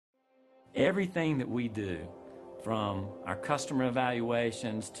Everything that we do, from our customer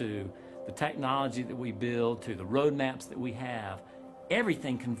evaluations to the technology that we build to the roadmaps that we have,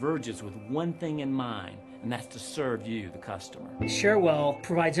 everything converges with one thing in mind, and that's to serve you, the customer. Sharewell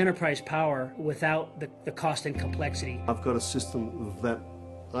provides enterprise power without the cost and complexity. I've got a system that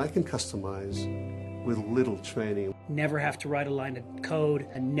I can customize with little training. Never have to write a line of code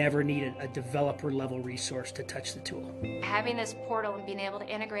and never need a developer level resource to touch the tool. Having this portal and being able to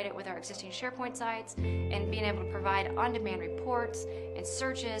integrate it with our existing SharePoint sites and being able to provide on-demand reports and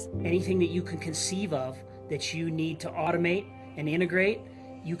searches. Anything that you can conceive of that you need to automate and integrate,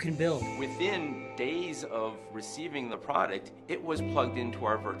 you can build. Within days of receiving the product, it was plugged into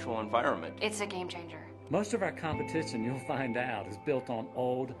our virtual environment. It's a game changer. Most of our competition, you'll find out, is built on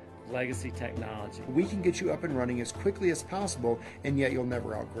old legacy technology. We can get you up and running as quickly as possible, and yet you'll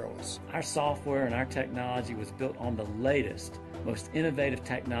never outgrow us. Our software and our technology was built on the latest, most innovative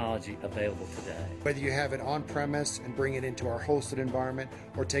technology available today. Whether you have it on-premise and bring it into our hosted environment,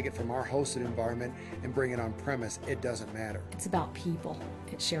 or take it from our hosted environment and bring it on-premise, it doesn't matter. It's about people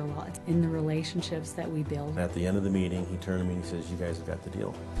at Sharewell. It's in the relationships that we build. At the end of the meeting, he turned to me and he says, "You guys have got the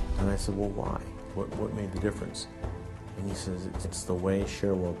deal." And I said, "Well, why? What made the difference?" And he says, "It's the way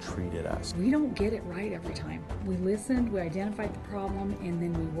Sharewell treated us." We don't get it right every time. We listened, we identified the problem, and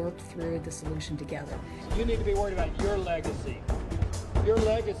then we worked through the solution together. You need to be worried about your legacy. Your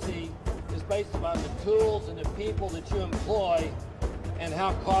legacy is based upon the tools and the people that you employ and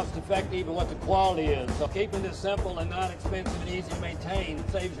how cost effective and what the quality is. So keeping this simple and not expensive and easy to maintain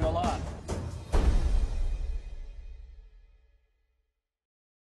saves you a lot.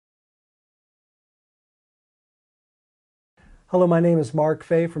 Hello, my name is Mark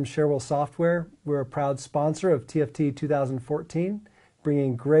Fay from Sharewell Software. We're a proud sponsor of TFT 2014,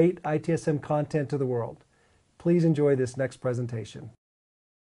 bringing great ITSM content to the world. Please enjoy this next presentation.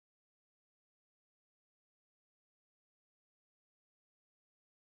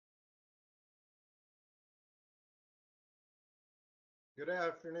 Good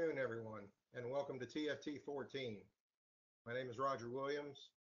afternoon, everyone, and welcome to TFT14. My name is Roger Williams,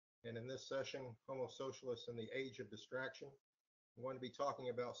 and in this session, Homo Socialus in the Age of Distraction, I'm going to be talking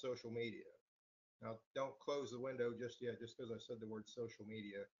about social media. Now, don't close the window just yet, just because I said the word social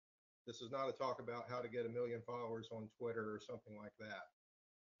media. This is not a talk about how to get 1 million followers on Twitter or something like that.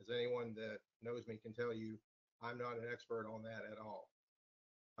 As anyone that knows me can tell you, I'm not an expert on that at all.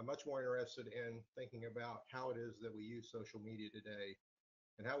 I'm much more interested in thinking about how it is that we use social media today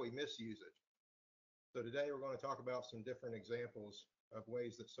and how we misuse it. So today we're going to talk about some different examples of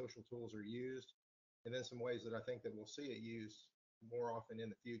ways that social tools are used, and then some ways that I think that we'll see it used more often in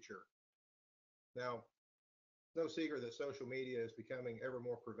the future. Now, it's no secret that social media is becoming ever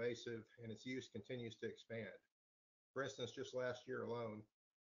more pervasive and its use continues to expand. For instance, just last year alone,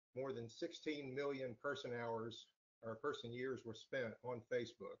 more than 16 million person years were spent on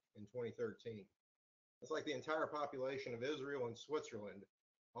Facebook in 2013. It's like the entire population of Israel and Switzerland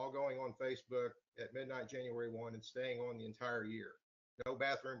all going on Facebook at midnight January 1 and staying on the entire year. No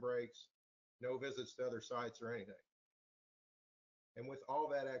bathroom breaks, no visits to other sites or anything. And with all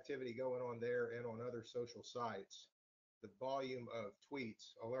that activity going on there and on other social sites, the volume of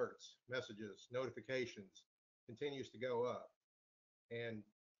tweets, alerts, messages, notifications continues to go up. And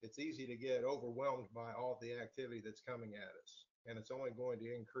it's easy to get overwhelmed by all the activity that's coming at us, and it's only going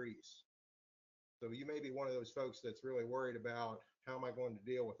to increase. So you may be one of those folks that's really worried about, how am I going to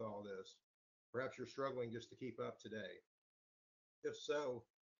deal with all this? Perhaps you're struggling just to keep up today. If so,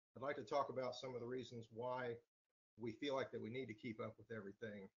 I'd like to talk about some of the reasons why we feel like that we need to keep up with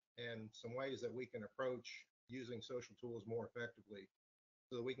everything, and some ways that we can approach using social tools more effectively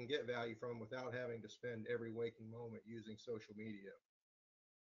so that we can get value from them without having to spend every waking moment using social media.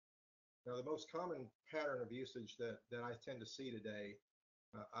 Now, the most common pattern of usage that I tend to see today,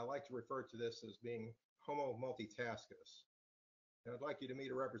 I like to refer to this as being Homo multitaskus. And I'd like you to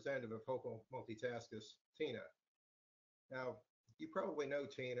meet a representative of Homo multitaskus, Tina. Now, you probably know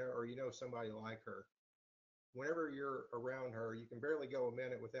Tina, or you know somebody like her. Whenever you're around her, you can barely go a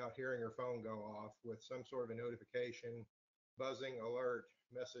minute without hearing her phone go off with some sort of a notification, buzzing, alert,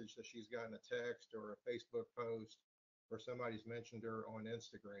 message that she's gotten a text or a Facebook post, or somebody's mentioned her on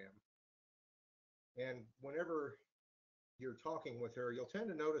Instagram. And whenever you're talking with her, you'll tend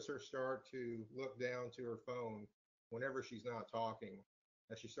to notice her start to look down to her phone whenever she's not talking,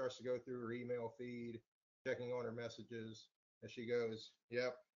 as she starts to go through her email feed, checking on her messages, as she goes,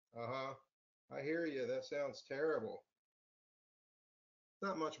 "Yep, I hear you, that sounds terrible." It's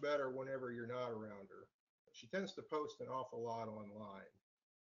not much better whenever you're not around her. She tends to post an awful lot online,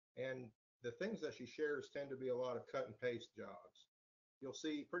 and the things that she shares tend to be a lot of cut and paste jobs. You'll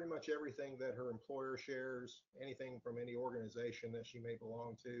see pretty much everything that her employer shares, anything from any organization that she may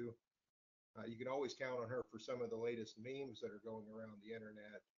belong to. You can always count on her for some of the latest memes that are going around the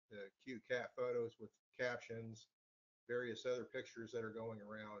internet, the cute cat photos with captions, various other pictures that are going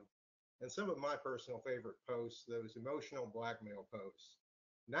around, and some of my personal favorite posts, those emotional blackmail posts.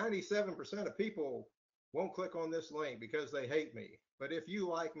 97% of people won't click on this link because they hate me, but if you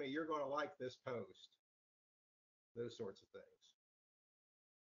like me, you're going to like this post. Those sorts of things.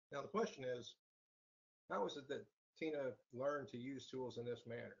 Now the question is, how is it that Tina learned to use tools in this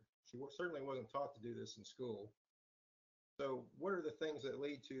manner? She certainly wasn't taught to do this in school. So what are the things that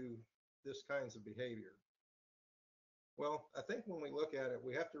lead to this kinds of behavior? Well, I think when we look at it,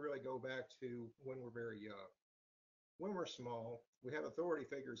 we have to really go back to when we're very young. When we're small, we have authority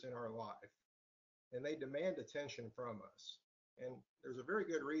figures in our life, and they demand attention from us. And there's a very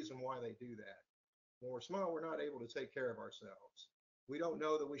good reason why they do that. When we're small, we're not able to take care of ourselves. We don't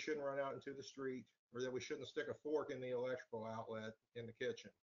know that we shouldn't run out into the street or that we shouldn't stick a fork in the electrical outlet in the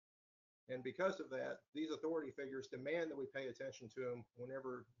kitchen. And because of that, these authority figures demand that we pay attention to them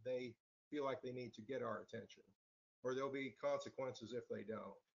whenever they feel like they need to get our attention, or there'll be consequences if they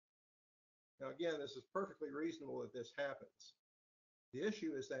don't. Now, again, this is perfectly reasonable that this happens. The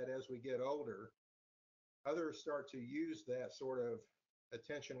issue is that as we get older, others start to use that sort of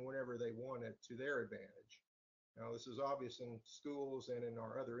attention whenever they want it to their advantage. Now, this is obvious in schools and in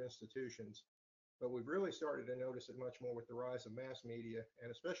our other institutions, but we've really started to notice it much more with the rise of mass media,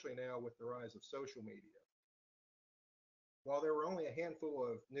 and especially now with the rise of social media. While there were only a handful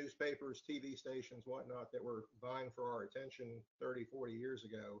of newspapers, TV stations, whatnot, that were vying for our attention 30, 40 years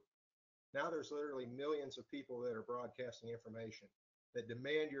ago, now there's literally millions of people that are broadcasting information that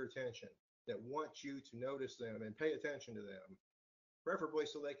demand your attention, that want you to notice them and pay attention to them, preferably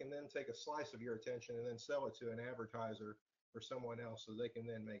so they can then take a slice of your attention and then sell it to an advertiser or someone else so they can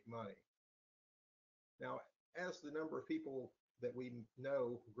then make money. Now, as the number of people that we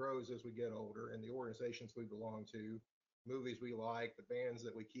know grows as we get older, and the organizations we belong to, movies we like, the bands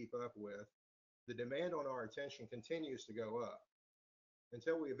that we keep up with, the demand on our attention continues to go up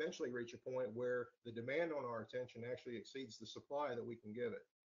until we eventually reach a point where the demand on our attention actually exceeds the supply that we can give it.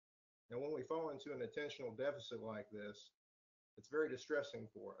 Now, when we fall into an attentional deficit like this, it's very distressing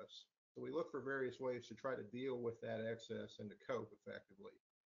for us. So we look for various ways to try to deal with that excess and to cope effectively.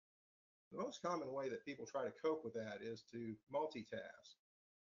 The most common way that people try to cope with that is to multitask.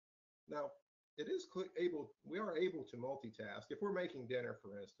 Now, we are able to multitask. If we're making dinner,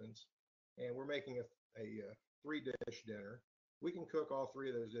 for instance, and we're making a 3-dish dinner, we can cook all 3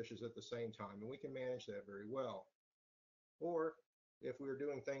 of those dishes at the same time, and we can manage that very well. Or if we're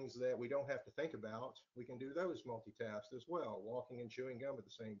doing things that we don't have to think about, we can do those multitasked as well, walking and chewing gum at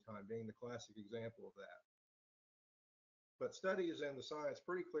the same time being the classic example of that. But studies and the science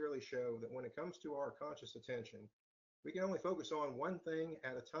pretty clearly show that when it comes to our conscious attention, we can only focus on one thing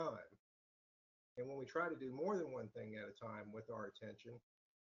at a time. And when we try to do more than one thing at a time with our attention,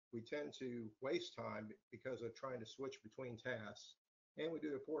 we tend to waste time because of trying to switch between tasks, and we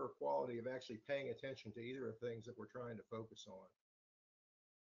do a poorer quality of actually paying attention to either of the things that we're trying to focus on.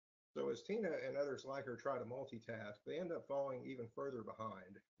 So as Tina and others like her try to multitask, they end up falling even further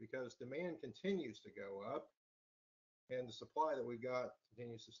behind because demand continues to go up and the supply that we've got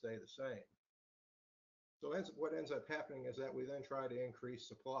continues to stay the same. So what ends up happening is that we then try to increase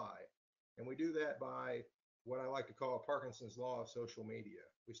supply. And we do that by what I like to call Parkinson's law of social media.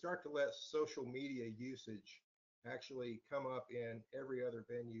 We start to let social media usage actually come up in every other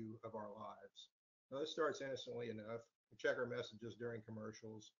venue of our lives. Now, this starts innocently enough. We check our messages during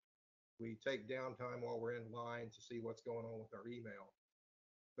commercials. We take downtime while we're in line to see what's going on with our email.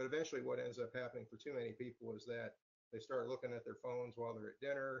 But eventually what ends up happening for too many people is that they start looking at their phones while they're at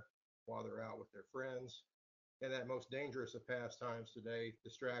dinner, while they're out with their friends, and that most dangerous of pastimes today,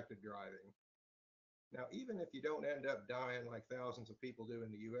 distracted driving. Now, even if you don't end up dying like thousands of people do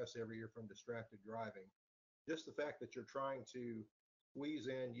in the US every year from distracted driving, just the fact that you're trying to squeeze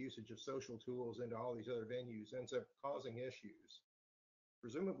in usage of social tools into all these other venues ends up causing issues.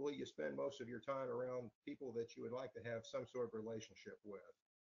 Presumably, you spend most of your time around people that you would like to have some sort of relationship with.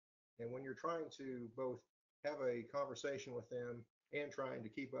 And when you're trying to both have a conversation with them and trying to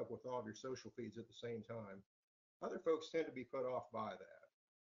keep up with all of your social feeds at the same time, other folks tend to be put off by that.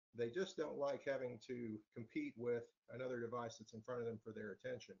 They just don't like having to compete with another device that's in front of them for their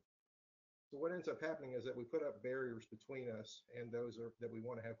attention. So what ends up happening is that we put up barriers between us and those that we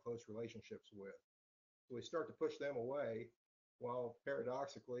want to have close relationships with. So we start to push them away, while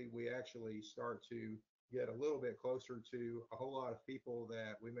paradoxically, we actually start to get a little bit closer to a whole lot of people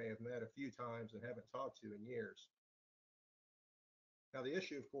that we may have met a few times and haven't talked to in years. Now, the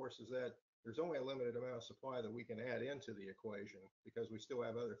issue, of course, is that there's only a limited amount of supply that we can add into the equation because we still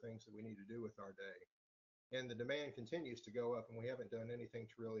have other things that we need to do with our day. And the demand continues to go up, and we haven't done anything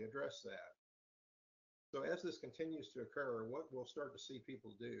to really address that. So as this continues to occur, what we'll start to see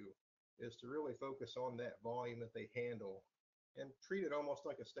people do is to really focus on that volume that they handle and treat it almost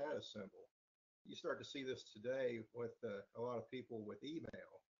like a status symbol. You start to see this today with a lot of people with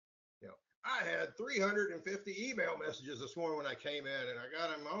email. You know, I had 350 email messages this morning when I came in, and I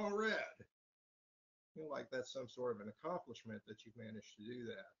got them all read. You know, like that's some sort of an accomplishment that you've managed to do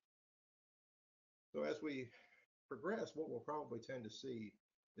that. So as we progress, what we'll probably tend to see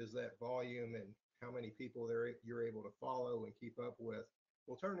is that volume and how many people you're able to follow and keep up with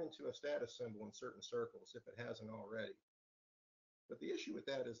will turn into a status symbol in certain circles if it hasn't already. But the issue with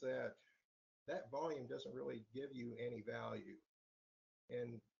that is that that volume doesn't really give you any value.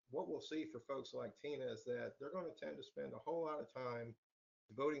 And what we'll see for folks like Tina is that they're going to tend to spend a whole lot of time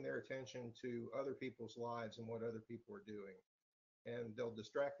devoting their attention to other people's lives and what other people are doing. And they'll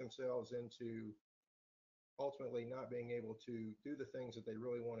distract themselves into ultimately not being able to do the things that they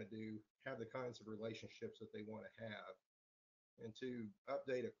really want to do, have the kinds of relationships that they want to have. And to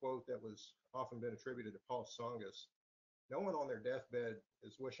update a quote that was often been attributed to Paul Songus, no one on their deathbed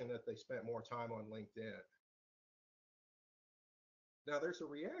is wishing that they spent more time on LinkedIn. Now, there's a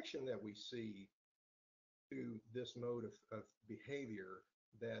reaction that we see to this mode of behavior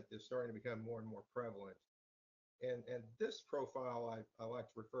that is starting to become more and more prevalent. And this profile I like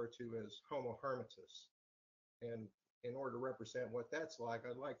to refer to as Homo hermetus. And in order to represent what that's like,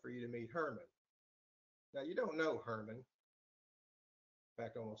 I'd like for you to meet Herman. Now, you don't know Herman. In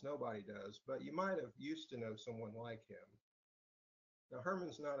fact, almost nobody does, but you might have used to know someone like him. Now,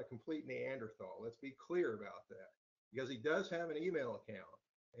 Herman's not a complete Neanderthal. Let's be clear about that, because he does have an email account,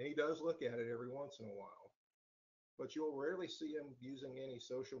 and he does look at it every once in a while. But you'll rarely see him using any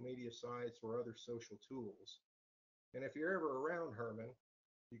social media sites or other social tools. And if you're ever around Herman,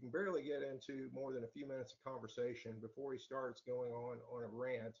 you can barely get into more than a few minutes of conversation before he starts going on a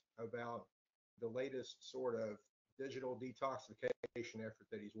rant about the latest sort of digital detoxification effort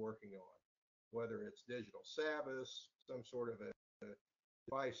that he's working on, whether it's digital Sabbath, some sort of a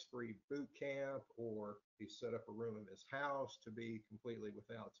device-free boot camp, or he set up a room in his house to be completely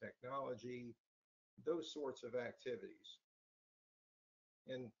without technology, those sorts of activities.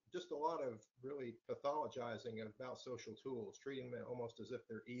 And just a lot of really pathologizing about social tools, treating them almost as if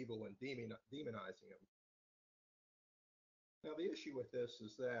they're evil and demonizing them. Now, the issue with this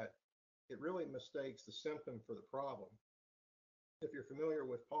is that it really mistakes the symptom for the problem. If you're familiar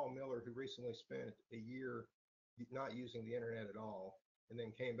with Paul Miller, who recently spent a year not using the internet at all, and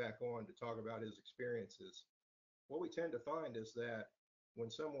then came back on to talk about his experiences, what we tend to find is that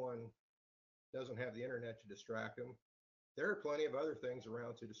when someone doesn't have the internet to distract them, there are plenty of other things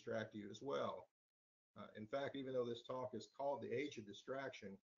around to distract you as well. In fact, even though this talk is called the Age of Distraction,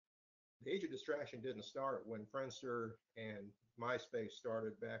 the Age of Distraction didn't start when Friendster and MySpace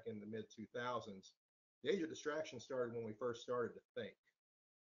started back in the mid-2000s. The Age of Distraction started when we first started to think.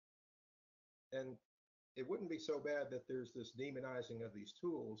 And it wouldn't be so bad that there's this demonizing of these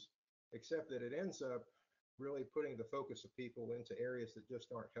tools, except that it ends up really putting the focus of people into areas that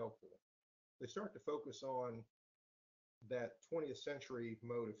just aren't helpful. They start to focus on that 20th century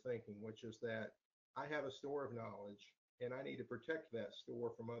mode of thinking, which is that I have a store of knowledge and I need to protect that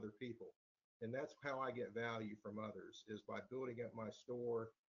store from other people. And that's how I get value from others, is by building up my store,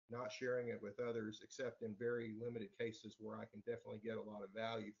 not sharing it with others, except in very limited cases where I can definitely get a lot of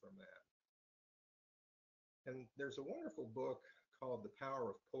value from that. And there's a wonderful book called The Power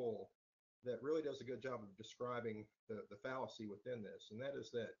of Pull that really does a good job of describing the fallacy within this. And that is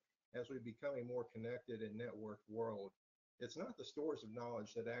that as we become a more connected and networked world, it's not the stores of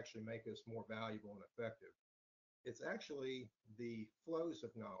knowledge that actually make us more valuable and effective. It's actually the flows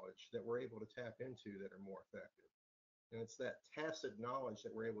of knowledge that we're able to tap into that are more effective. And it's that tacit knowledge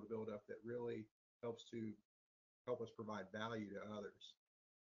that we're able to build up that really helps us provide value to others.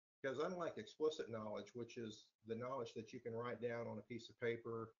 Because unlike explicit knowledge, which is the knowledge that you can write down on a piece of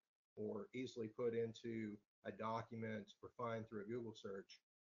paper or easily put into a document or find through a Google search,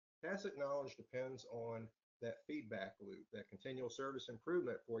 tacit knowledge depends on that feedback loop, that continual service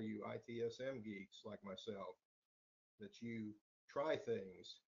improvement for you ITSM geeks like myself, that you try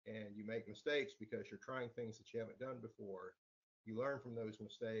things and you make mistakes because you're trying things that you haven't done before. You learn from those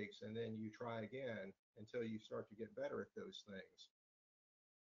mistakes and then you try again until you start to get better at those things.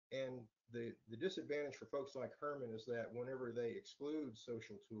 And the disadvantage for folks like Herman is that whenever they exclude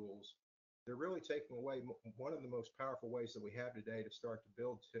social tools, they're really taking away one of the most powerful ways that we have today to start to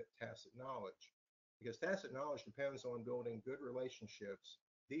build tacit knowledge. because tacit knowledge depends on building good relationships,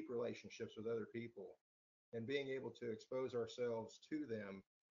 deep relationships with other people, and being able to expose ourselves to them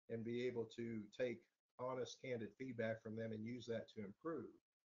and be able to take honest, candid feedback from them and use that to improve.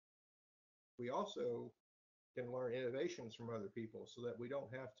 We also can learn innovations from other people so that we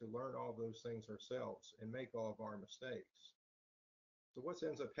don't have to learn all those things ourselves and make all of our mistakes. So what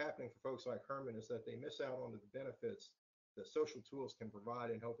ends up happening for folks like Herman is that they miss out on the benefits that social tools can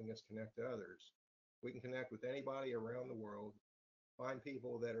provide in helping us connect to others. We can connect with anybody around the world, find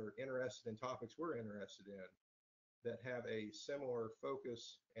people that are interested in topics we're interested in, that have a similar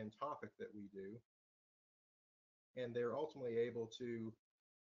focus and topic that we do, and they're ultimately able to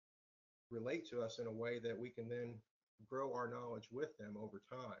relate to us in a way that we can then grow our knowledge with them over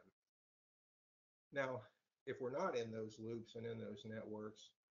time. Now, if we're not in those loops and in those networks,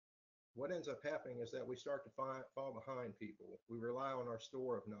 what ends up happening is that we start to fall behind people. We rely on our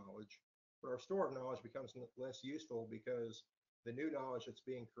store of knowledge, but our store of knowledge becomes less useful because the new knowledge that's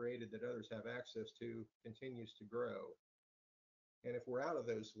being created that others have access to continues to grow. And if we're out of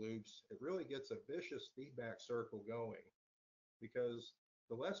those loops, it really gets a vicious feedback circle going, because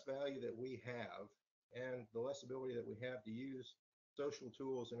the less value that we have and the less ability that we have to use social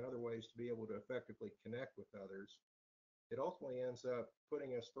tools and other ways to be able to effectively connect with others, it ultimately ends up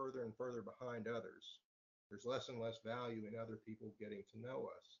putting us further and further behind others. There's less and less value in other people getting to know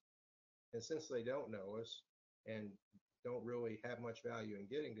us. And since they don't know us and don't really have much value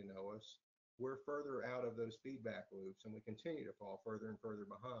in getting to know us, we're further out of those feedback loops and we continue to fall further and further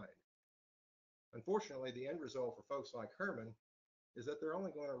behind. Unfortunately, the end result for folks like Herman is that they're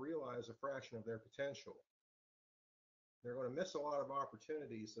only going to realize a fraction of their potential. They're going to miss a lot of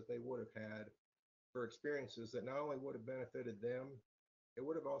opportunities that they would have had for experiences that not only would have benefited them, it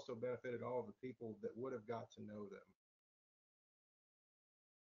would have also benefited all of the people that would have got to know them.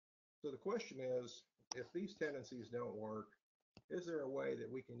 So the question is, if these tendencies don't work, is there a way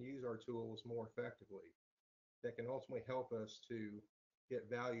that we can use our tools more effectively that can ultimately help us to get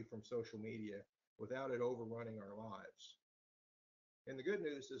value from social media without it overrunning our lives? And the good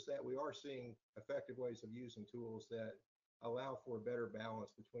news is that we are seeing effective ways of using tools that allow for a better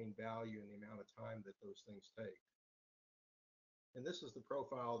balance between value and the amount of time that those things take. And this is the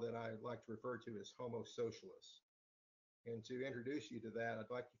profile that I like to refer to as Homo Socialus. And to introduce you to that,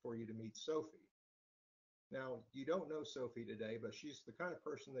 I'd like for you to meet Sophie. Now, you don't know Sophie today, but she's the kind of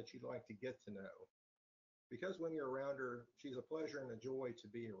person that you'd like to get to know, because when you're around her, she's a pleasure and a joy to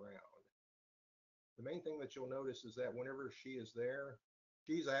be around. The main thing that you'll notice is that whenever she is there,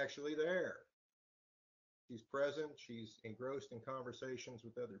 she's actually there. She's present, she's engrossed in conversations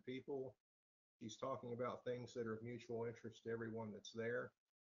with other people, she's talking about things that are of mutual interest to everyone that's there.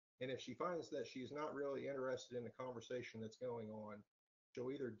 And if she finds that she's not really interested in the conversation that's going on, she'll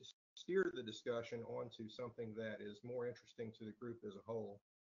either steer the discussion onto something that is more interesting to the group as a whole,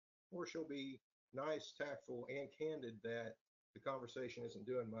 or she'll be nice, tactful, and candid that the conversation isn't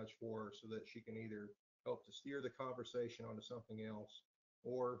doing much for her, so that she can either help to steer the conversation onto something else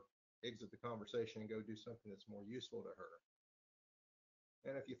or exit the conversation and go do something that's more useful to her.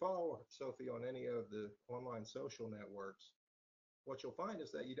 And if you follow Sophie on any of the online social networks, what you'll find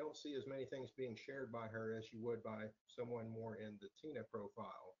is that you don't see as many things being shared by her as you would by someone more in the Tina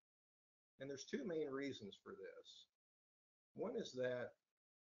profile. And there's two main reasons for this. One is that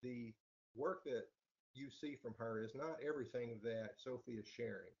the work that you see from her is not everything that Sophie is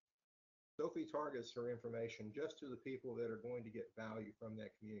sharing. Sophie targets her information just to the people that are going to get value from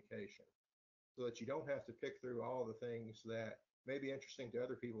that communication, so that you don't have to pick through all the things that may be interesting to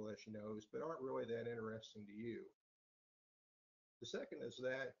other people that she knows, but aren't really that interesting to you. The second is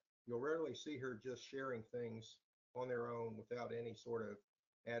that you'll rarely see her just sharing things on their own without any sort of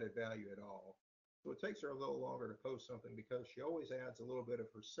added value at all. So it takes her a little longer to post something because she always adds a little bit of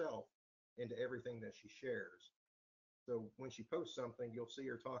herself into everything that she shares. So when she posts something, you'll see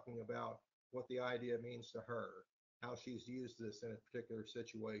her talking about what the idea means to her, how she's used this in a particular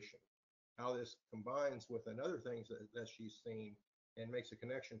situation, how this combines with another things that she's seen and makes a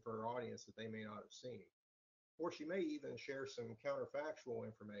connection for her audience that they may not have seen. Or she may even share some counterfactual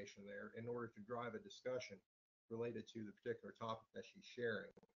information there in order to drive a discussion related to the particular topic that she's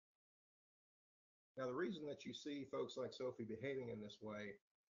sharing. Now, the reason that you see folks like Sophie behaving in this way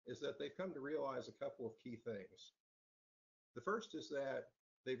is that they've come to realize a couple of key things. The first is that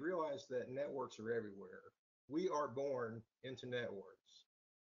they've realized that networks are everywhere. We are born into networks.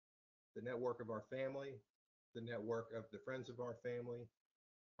 The network of our family, the network of the friends of our family,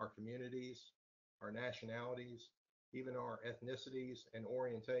 our communities, our nationalities, even our ethnicities and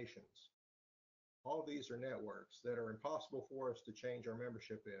orientations. All these are networks that are impossible for us to change our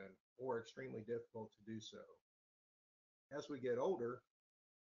membership in, or extremely difficult to do so. As we get older,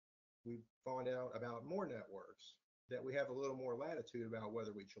 we find out about more networks that we have a little more latitude about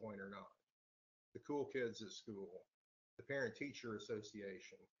whether we join or not. The cool kids at school, the parent-teacher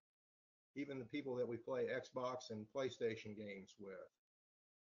association, even the people that we play Xbox and PlayStation games with.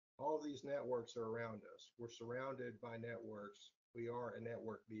 All of these networks are around us. We're surrounded by networks. We are a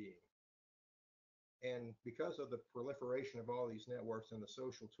network being. And because of the proliferation of all these networks and the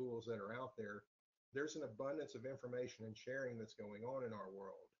social tools that are out there, there's an abundance of information and sharing that's going on in our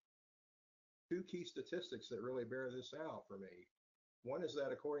world. Two key statistics that really bear this out for me. One is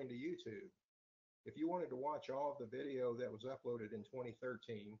that according to YouTube, if you wanted to watch all of the video that was uploaded in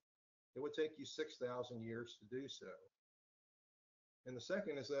 2013, it would take you 6,000 years to do so. And the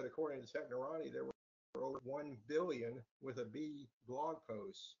second is that according to Technorati, there were over 1 billion with a B blog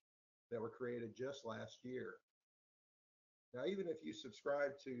posts that were created just last year. Now, even if you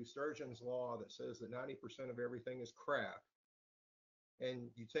subscribe to Sturgeon's law that says that 90% of everything is crap, and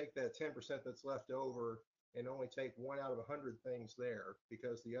you take that 10% that's left over and only take 1 out of 100 things there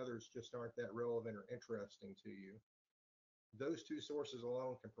because the others just aren't that relevant or interesting to you, those two sources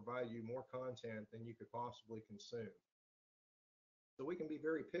alone can provide you more content than you could possibly consume. So we can be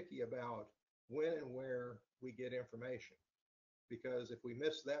very picky about when and where we get information, because if we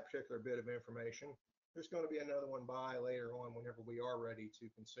miss that particular bit of information, there's going to be another one by later on whenever we are ready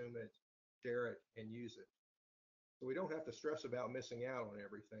to consume it, share it, and use it. So we don't have to stress about missing out on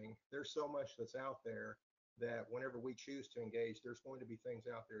everything. There's so much that's out there that whenever we choose to engage, there's going to be things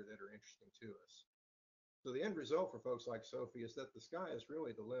out there that are interesting to us. So the end result for folks like Sophie is that the sky is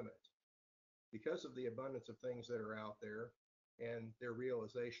really the limit. Because of the abundance of things that are out there and their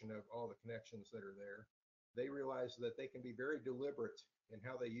realization of all the connections that are there, they realize that they can be very deliberate in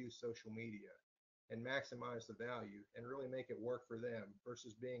how they use social media and maximize the value and really make it work for them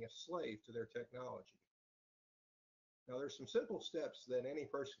versus being a slave to their technology. Now, there's some simple steps that any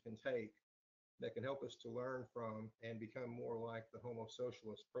person can take that can help us to learn from and become more like the Homo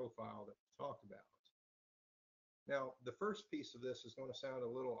Socialus profile that we talked about. Now, the first piece of this is going to sound a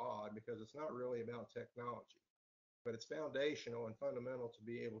little odd because it's not really about technology, but it's foundational and fundamental to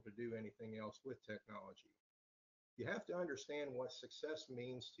be able to do anything else with technology. You have to understand what success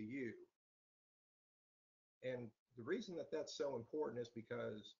means to you. And the reason that that's so important is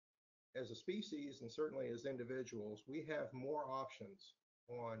because as a species, and certainly as individuals, we have more options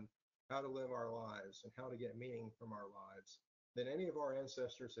on how to live our lives and how to get meaning from our lives than any of our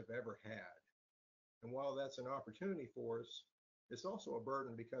ancestors have ever had. And while that's an opportunity for us, it's also a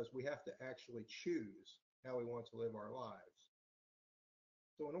burden because we have to actually choose how we want to live our lives.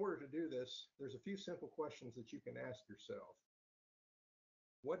 So in order to do this, there's a few simple questions that you can ask yourself.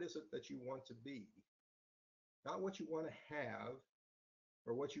 What is it that you want to be? Not what you want to have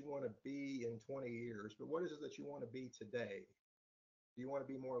or what you want to be in 20 years, but what is it that you want to be today? Do you want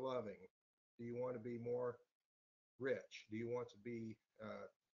to be more loving? Do you want to be more rich? Do you want to be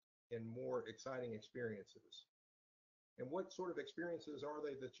in more exciting experiences? And what sort of experiences are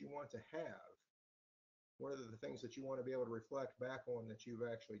they that you want to have? What are the things that you want to be able to reflect back on that you've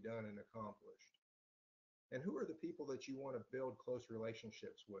actually done and accomplished? And who are the people that you want to build close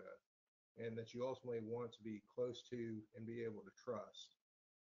relationships with and that you ultimately want to be close to and be able to trust?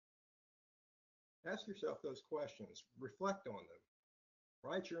 Ask yourself those questions, reflect on them,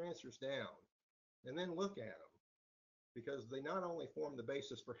 write your answers down, and then look at them, because they not only form the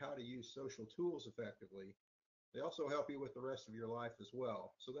basis for how to use social tools effectively, they also help you with the rest of your life as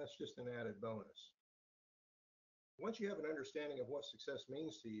well. So that's just an added bonus. Once you have an understanding of what success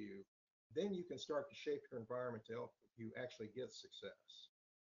means to you, then you can start to shape your environment to help you actually get success.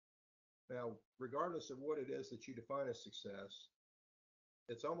 Now, regardless of what it is that you define as success,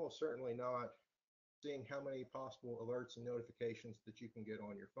 it's almost certainly not seeing how many possible alerts and notifications that you can get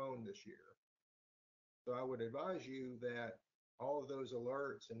on your phone this year. So I would advise you that all of those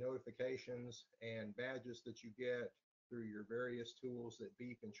alerts and notifications and badges that you get through your various tools that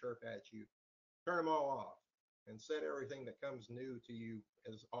beep and chirp at you, turn them all off and set everything that comes new to you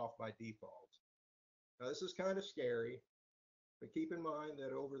as off by default. Now, this is kind of scary, but keep in mind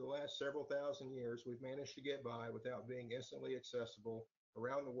that over the last several thousand years, we've managed to get by without being instantly accessible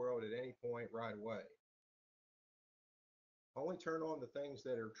around the world at any point right away. Only turn on the things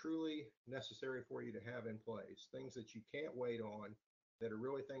that are truly necessary for you to have in place, things that you can't wait on, that are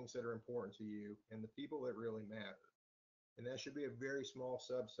really things that are important to you, and the people that really matter. And that should be a very small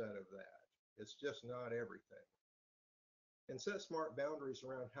subset of that. It's just not everything. And set smart boundaries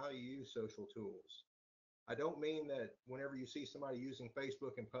around how you use social tools. I don't mean that whenever you see somebody using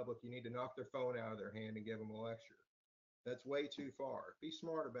Facebook in public, you need to knock their phone out of their hand and give them a lecture. That's way too far. Be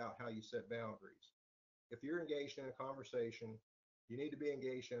smart about how you set boundaries. If you're engaged in a conversation, you need to be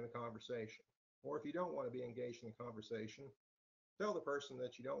engaged in a conversation. Or if you don't want to be engaged in a conversation, tell the person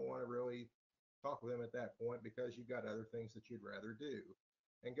that you don't want to really talk with them at that point because you've got other things that you'd rather do,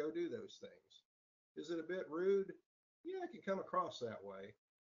 and go do those things. Is it a bit rude? Yeah, it can come across that way.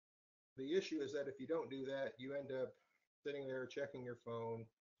 The issue is that if you don't do that, you end up sitting there checking your phone,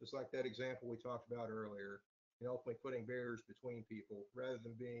 just like that example we talked about earlier, and ultimately putting barriers between people rather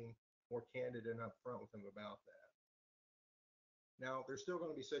than being more candid and upfront with them about that. Now, there's still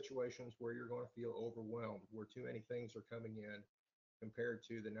going to be situations where you're going to feel overwhelmed, where too many things are coming in compared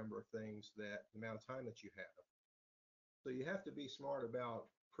to the number of things that the amount of time that you have. So you have to be smart about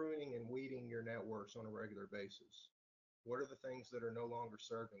pruning and weeding your networks on a regular basis. What are the things that are no longer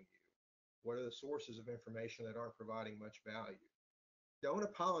serving you? What are the sources of information that aren't providing much value? Don't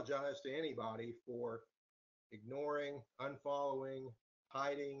apologize to anybody for ignoring, unfollowing,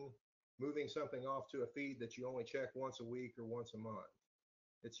 hiding, moving something off to a feed that you only check once a week or once a month.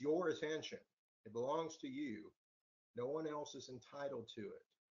 It's your attention. It belongs to you. No one else is entitled to it.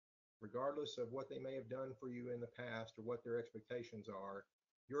 Regardless of what they may have done for you in the past or what their expectations are,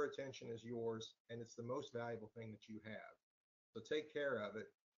 your attention is yours, and it's the most valuable thing that you have. So take care of it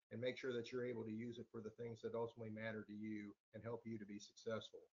and make sure that you're able to use it for the things that ultimately matter to you and help you to be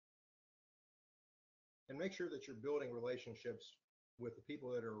successful. And make sure that you're building relationships with the people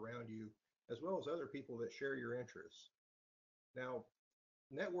that are around you, as well as other people that share your interests. Now,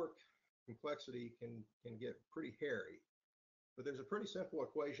 network complexity can get pretty hairy, but there's a pretty simple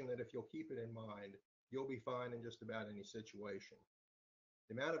equation that if you'll keep it in mind, you'll be fine in just about any situation.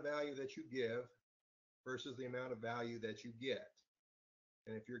 The amount of value that you give versus the amount of value that you get.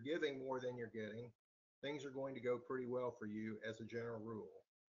 And if you're giving more than you're getting, things are going to go pretty well for you as a general rule.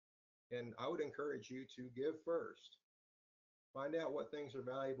 And I would encourage you to give first. Find out what things are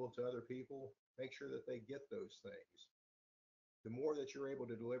valuable to other people. Make sure that they get those things. The more that you're able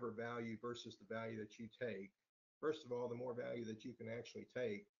to deliver value versus the value that you take, first of all, the more value that you can actually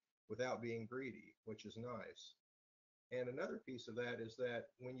take without being greedy, which is nice. And another piece of that is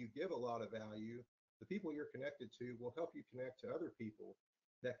that when you give a lot of value, the people you're connected to will help you connect to other people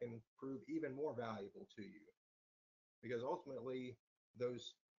that can prove even more valuable to you. Because ultimately,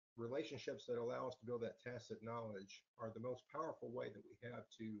 those relationships that allow us to build that tacit knowledge are the most powerful way that we have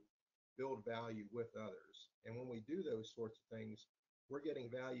to build value with others. And when we do those sorts of things, we're getting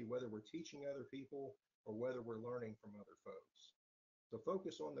value whether we're teaching other people or whether we're learning from other folks. So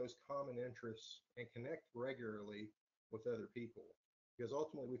focus on those common interests and connect regularly with other people, because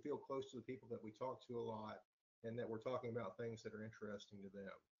ultimately we feel close to the people that we talk to a lot and that we're talking about things that are interesting to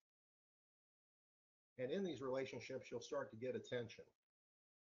them. And in these relationships, you'll start to get attention.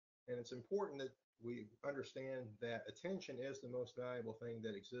 And it's important that we understand that attention is the most valuable thing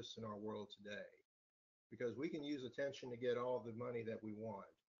that exists in our world today, because we can use attention to get all the money that we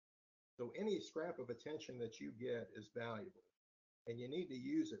want. So any scrap of attention that you get is valuable, and you need to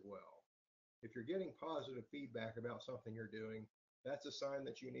use it well. If you're getting positive feedback about something you're doing, that's a sign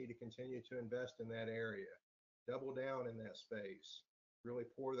that you need to continue to invest in that area. Double down in that space. Really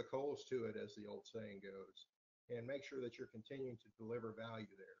pour the coals to it, as the old saying goes, and make sure that you're continuing to deliver value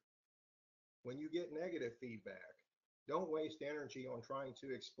there. When you get negative feedback, don't waste energy on trying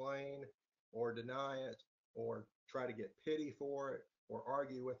to explain or deny it or try to get pity for it or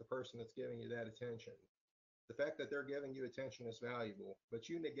argue with the person that's giving you that attention. The fact that they're giving you attention is valuable, but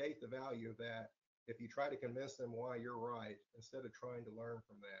you negate the value of that if you try to convince them why you're right instead of trying to learn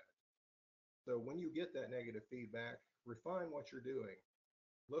from that. So when you get that negative feedback, refine what you're doing.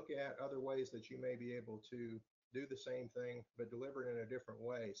 Look at other ways that you may be able to do the same thing, but deliver it in a different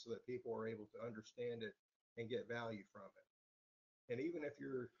way so that people are able to understand it and get value from it. And even if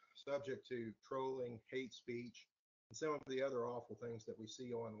you're subject to trolling, hate speech, and some of the other awful things that we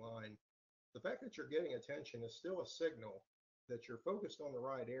see online, the fact that you're getting attention is still a signal that you're focused on the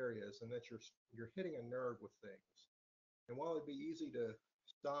right areas and that you're hitting a nerve with things. And while it'd be easy to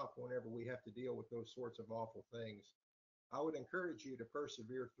stop whenever we have to deal with those sorts of awful things, I would encourage you to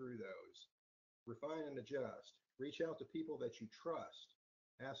persevere through those. Refine and adjust. Reach out to people that you trust.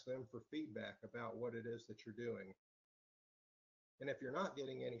 Ask them for feedback about what it is that you're doing. And if you're not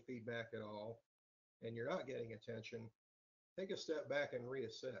getting any feedback at all, and you're not getting attention, take a step back and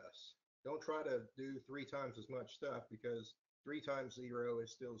reassess. Don't try to do 3 times as much stuff, because 3 times 0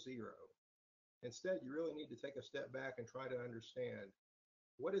 is still 0. Instead, you really need to take a step back and try to understand,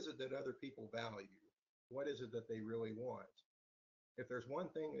 what is it that other people value? What is it that they really want? if there's one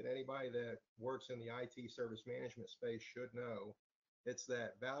thing that anybody that works in the IT service management space should know, it's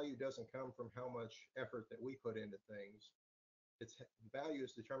that value doesn't come from how much effort that we put into things. Its value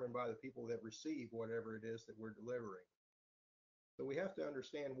is determined by the people that receive whatever it is that we're delivering. So we have to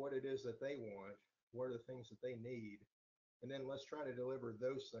understand what it is that they want, what are the things that they need, and then let's try to deliver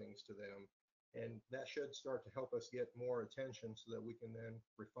those things to them. And that should start to help us get more attention so that we can then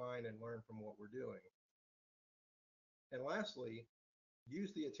refine and learn from what we're doing. And lastly,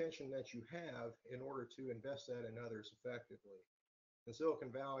 use the attention that you have in order to invest that in others effectively. In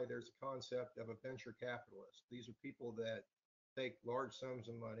Silicon Valley, there's a concept of a venture capitalist. These are people that take large sums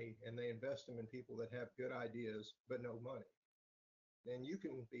of money and they invest them in people that have good ideas but no money. Then you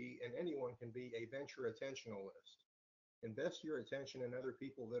can be, and anyone can be, a venture attentionalist. Invest your attention in other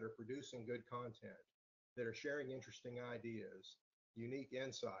people that are producing good content, that are sharing interesting ideas, unique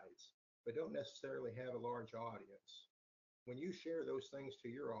insights, but don't necessarily have a large audience. When you share those things to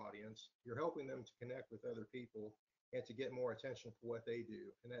your audience, you're helping them to connect with other people and to get more attention for what they do,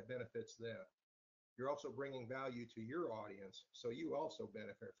 and that benefits them. You're also bringing value to your audience, so you also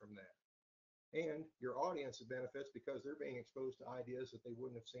benefit from that. And your audience benefits because they're being exposed to ideas that they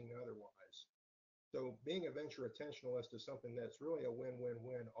wouldn't have seen otherwise. So being a venture attentionalist is something that's really a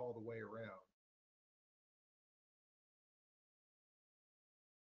win-win-win all the way around.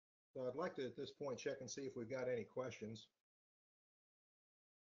 So I'd like to, at this point, check and see if we've got any questions.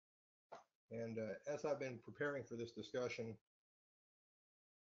 And as I've been preparing for this discussion,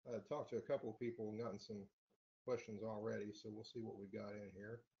 I've talked to a couple of people and gotten some questions already, so we'll see what we've got in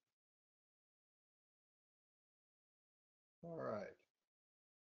here. All right.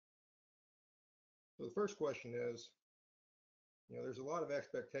 So the first question is, there's a lot of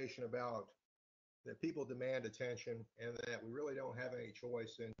expectation about that people demand attention and that we really don't have any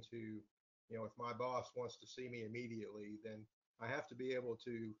choice into, if my boss wants to see me immediately, then I have to be able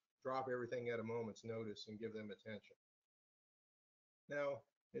to drop everything at a moment's notice and give them attention. Now,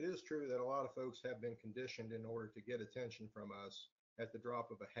 it is true that a lot of folks have been conditioned in order to get attention from us at the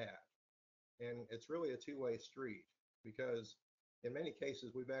drop of a hat. And it's really a two-way street because in many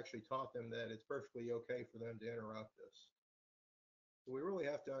cases, we've actually taught them that it's perfectly okay for them to interrupt us. So we really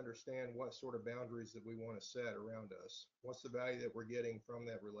have to understand what sort of boundaries that we want to set around us. What's the value that we're getting from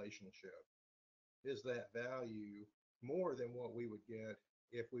that relationship? Is that value more than what we would get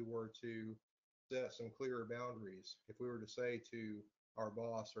if we were to set some clearer boundaries? If we were to say to our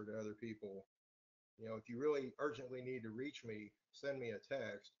boss or to other people, if you really urgently need to reach me, send me a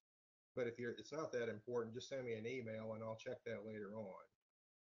text. But if it's not that important, just send me an email and I'll check that later on.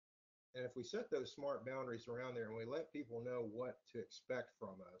 And if we set those smart boundaries around there and we let people know what to expect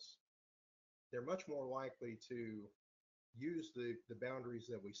from us, they're much more likely to use the boundaries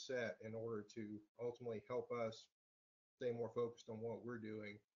that we set in order to ultimately help us stay more focused on what we're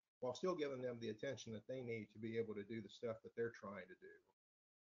doing while still giving them the attention that they need to be able to do the stuff that they're trying to do.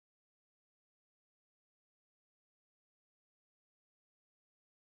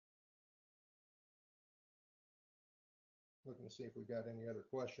 Looking to see if we've got any other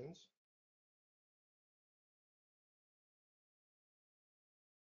questions.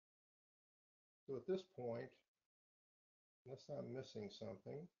 So at this point, unless I'm missing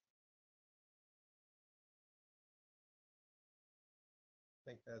something, I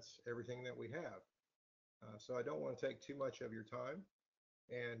think that's everything that we have. So I don't want to take too much of your time,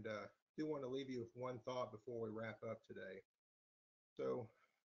 and do want to leave you with one thought before we wrap up today. So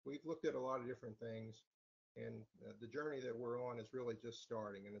we've looked at a lot of different things, and the journey that we're on is really just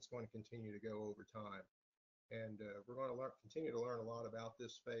starting, and it's going to continue to go over time. And we're going to continue to learn a lot about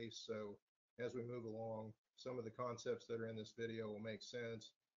this space. So as we move along, some of the concepts that are in this video will make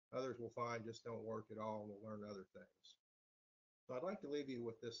sense. Others we'll find just don't work at all, and we'll learn other things. So I'd like to leave you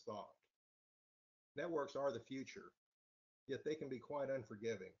with this thought. Networks are the future, yet they can be quite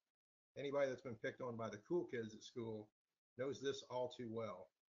unforgiving. Anybody that's been picked on by the cool kids at school knows this all too well.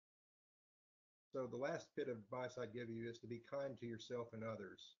 So the last bit of advice I'd give you is to be kind to yourself and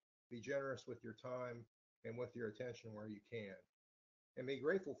others. Be generous with your time and with your attention where you can. And be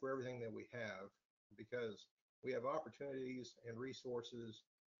grateful for everything that we have, because we have opportunities and resources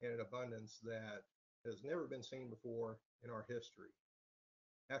in an abundance that has never been seen before in our history.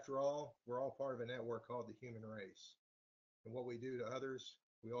 After all, we're all part of a network called the human race. And what we do to others,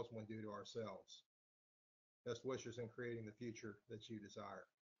 we ultimately do to ourselves. Best wishes in creating the future that you desire.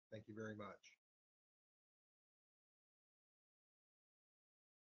 Thank you very much.